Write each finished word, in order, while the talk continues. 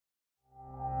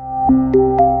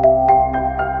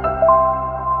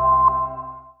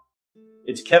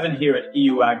It's Kevin here at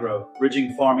EU Agro,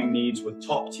 bridging farming needs with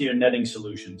top-tier netting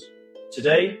solutions.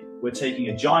 Today, we're taking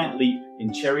a giant leap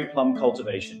in cherry plum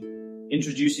cultivation,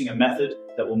 introducing a method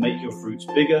that will make your fruits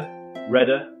bigger,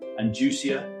 redder, and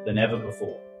juicier than ever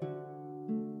before.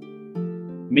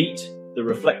 Meet the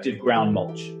reflective ground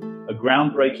mulch, a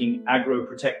groundbreaking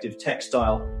agro-protective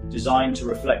textile designed to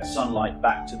reflect sunlight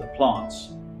back to the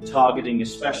plants, targeting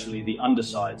especially the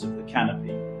undersides of the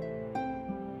canopy.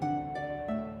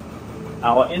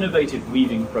 Our innovative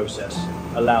weaving process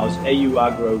allows EU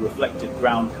Agro reflective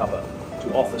ground cover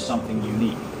to offer something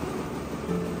unique.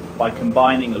 By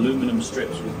combining aluminum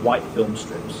strips with white film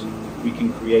strips, we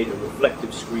can create a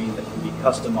reflective screen that can be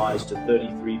customized to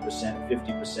 33%,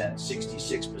 50%,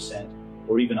 66%,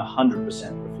 or even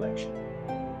 100% reflection.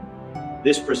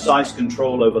 This precise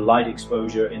control over light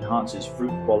exposure enhances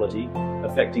fruit quality,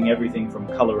 affecting everything from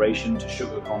coloration to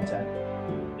sugar content.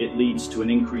 It leads to an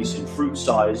increase in fruit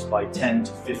size by 10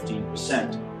 to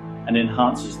 15% and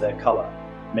enhances their color,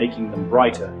 making them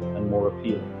brighter and more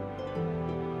appealing.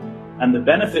 And the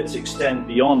benefits extend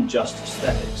beyond just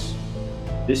aesthetics.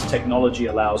 This technology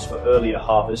allows for earlier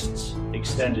harvests,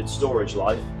 extended storage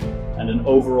life, and an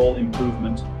overall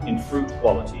improvement in fruit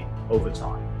quality over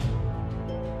time.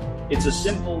 It's a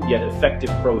simple yet effective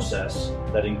process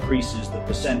that increases the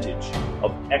percentage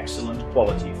of excellent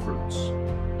quality fruits.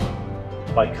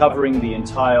 By covering the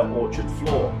entire orchard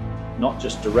floor, not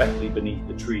just directly beneath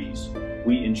the trees,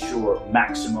 we ensure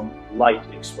maximum light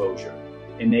exposure,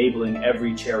 enabling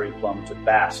every cherry plum to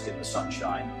bask in the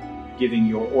sunshine, giving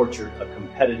your orchard a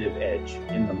competitive edge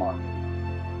in the market.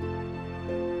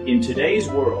 In today's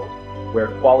world, where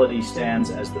quality stands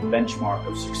as the benchmark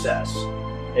of success,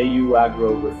 EU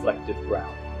Agro Reflective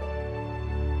Ground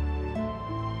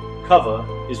Cover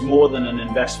is more than an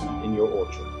investment in your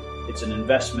orchard. It's an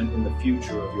investment in the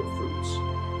future of your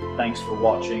fruits. Thanks for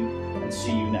watching, and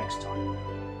see you next time.